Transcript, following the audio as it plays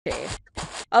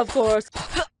Of course.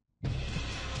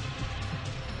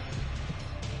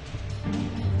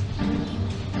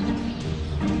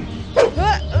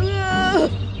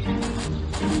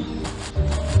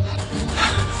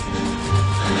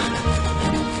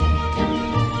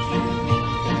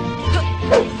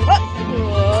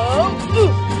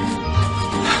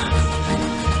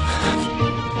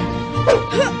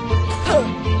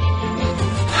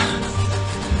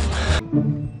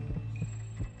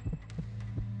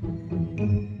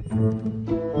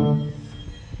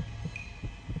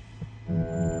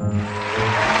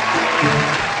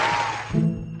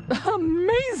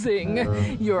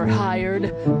 Amazing! You're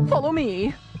hired. Follow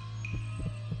me.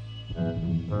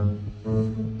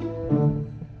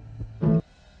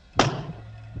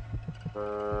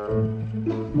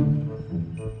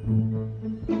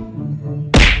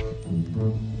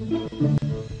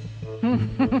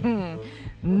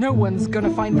 No one's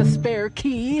gonna find the spare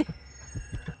key.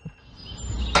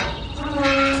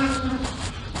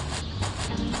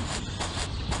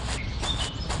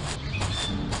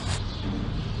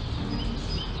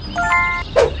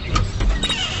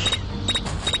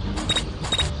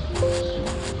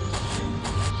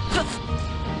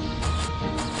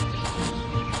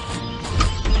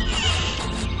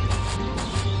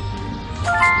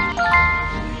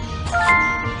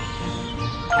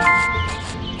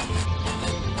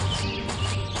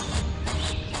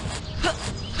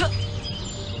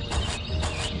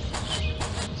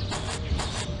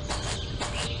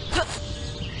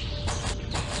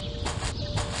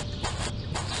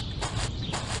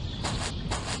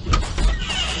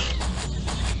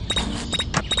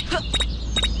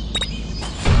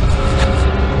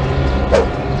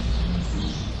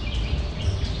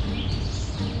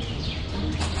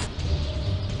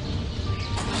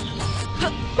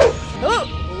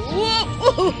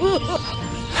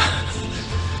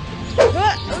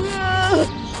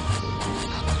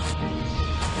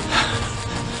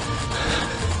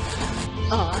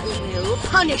 I will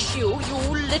punish you, you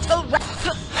little rat.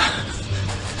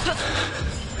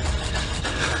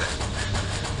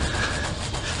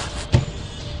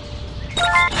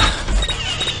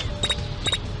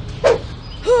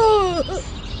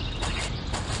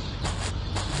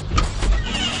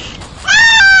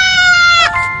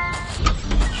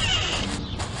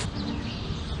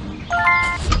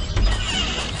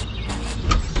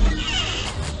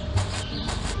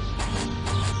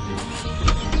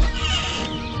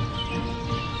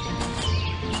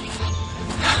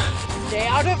 Stay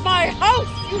out of my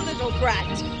house, you little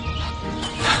brat!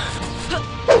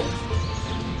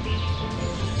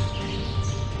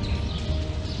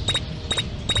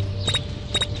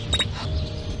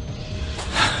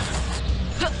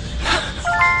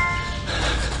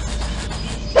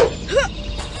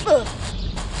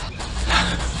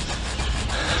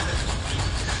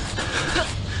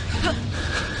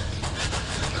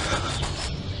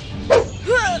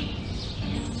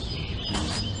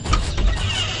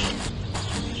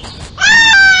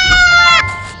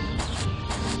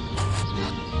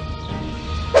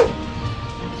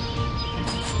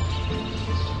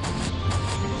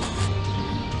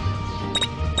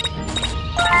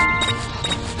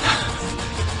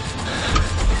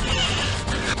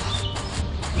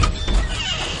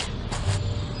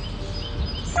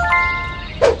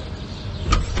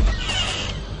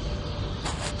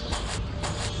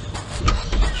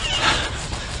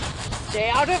 Stay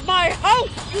out of my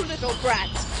house, you little brat!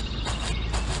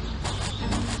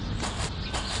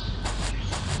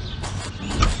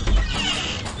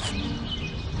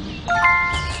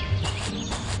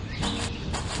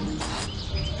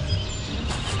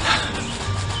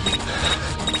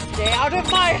 Stay out of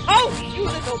my house, you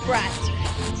little brat!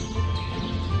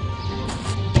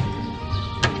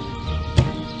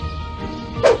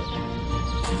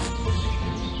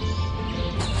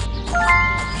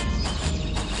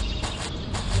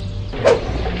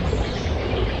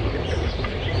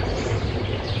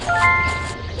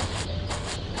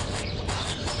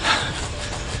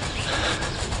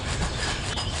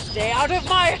 Stay out of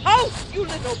my house, you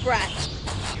little brat!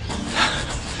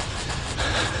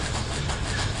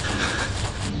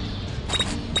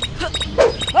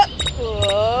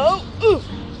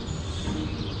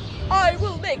 I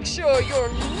will make sure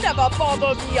you'll never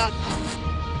bother me again.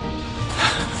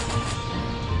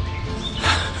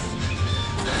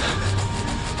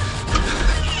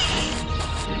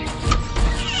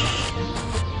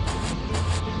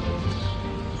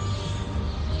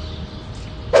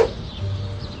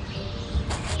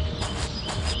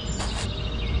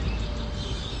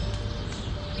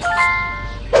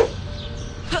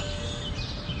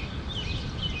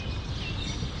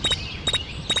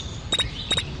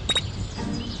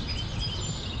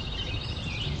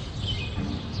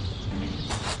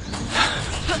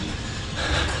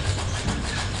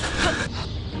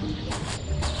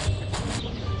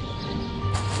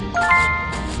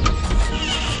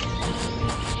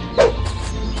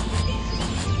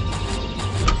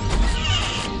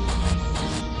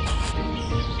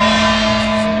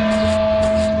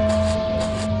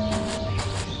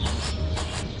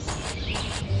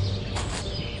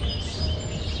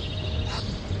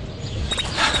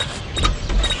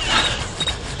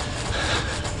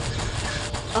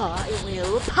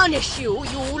 punish you,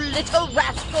 you little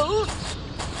rascals!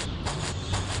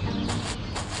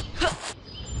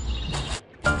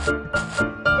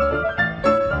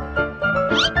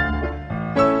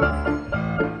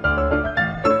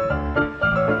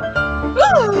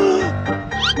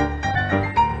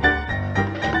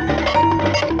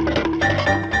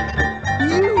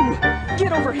 You!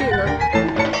 Get over here!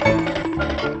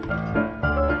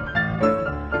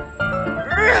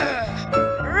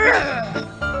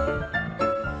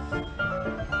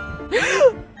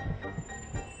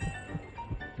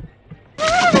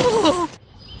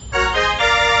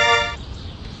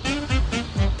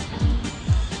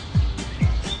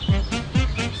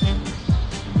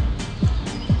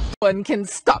 One can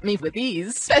stop me with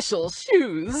these special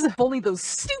shoes. If only those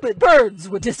stupid birds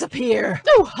would disappear.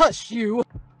 Oh, hush you!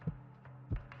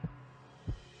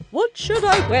 What should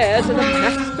I wear to the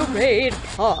masquerade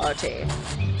party?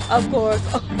 Of course,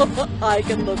 I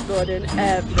can look good in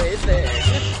everything.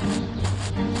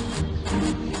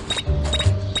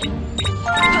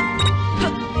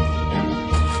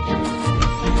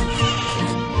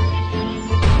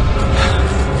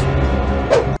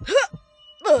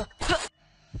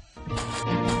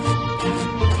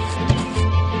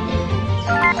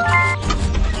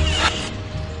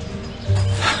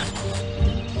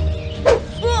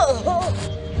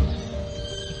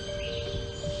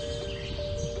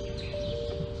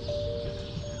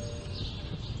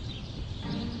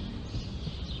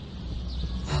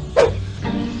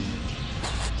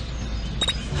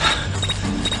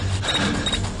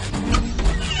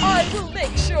 I will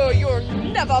make sure you'll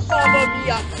never bother me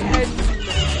again.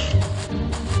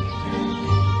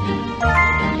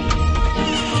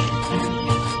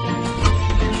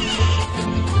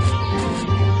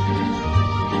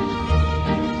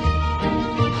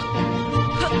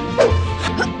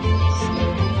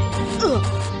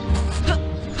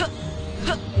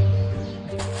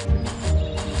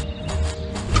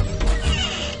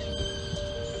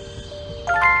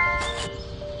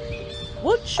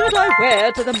 What should I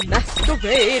wear to the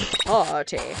masquerade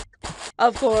party?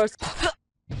 Of course.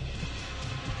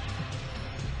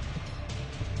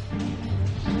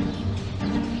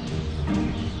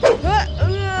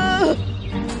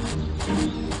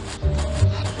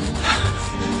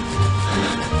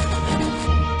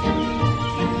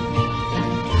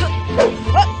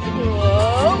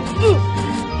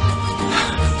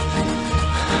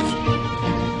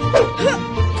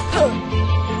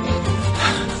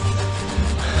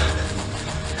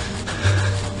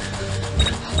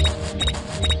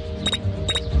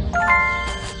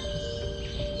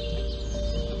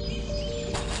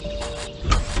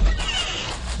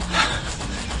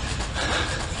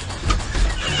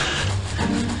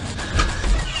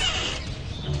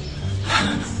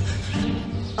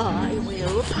 I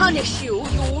will punish you,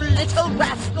 you little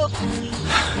rascal!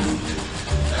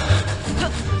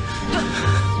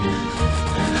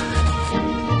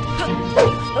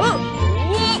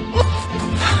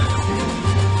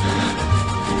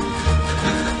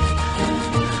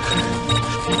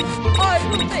 I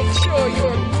will make sure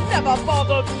you'll never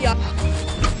bother me again.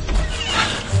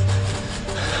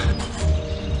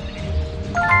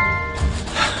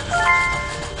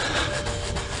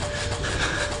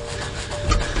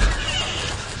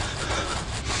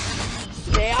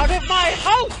 Stay out of my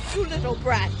house, you little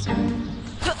brat!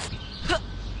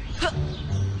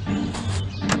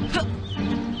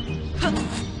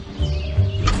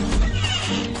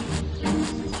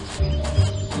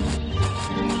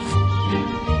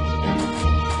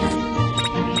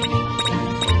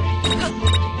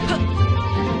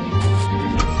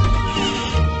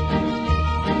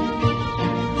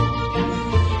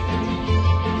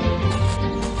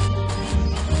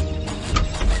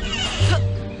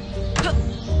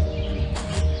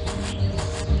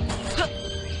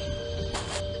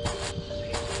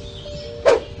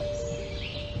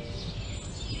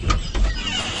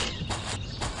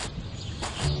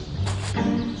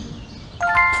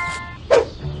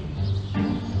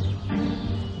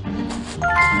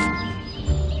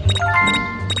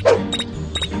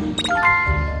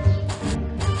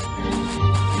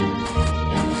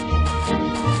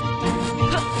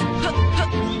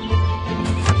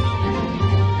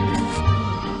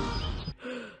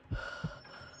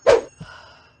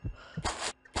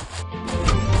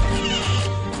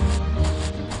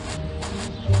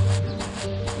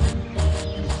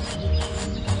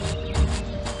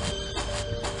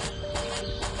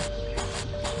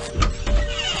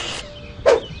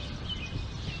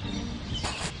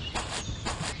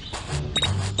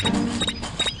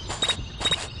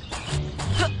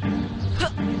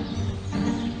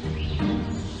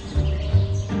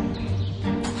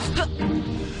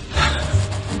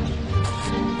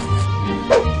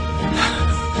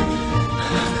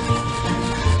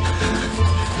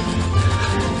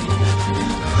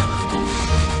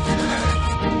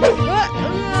 I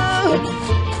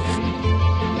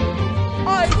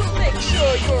will make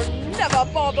sure you'll never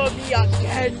bother me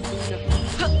again.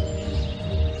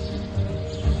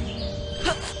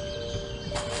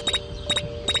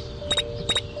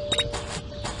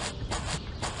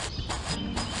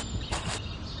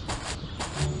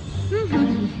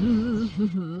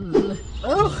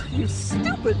 Oh, you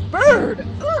stupid bird!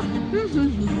 Oh,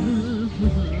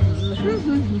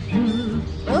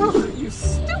 you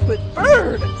stupid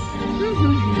bird!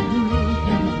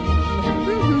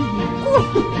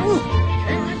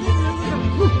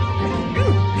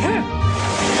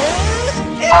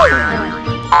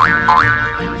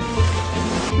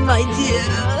 My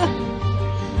dear.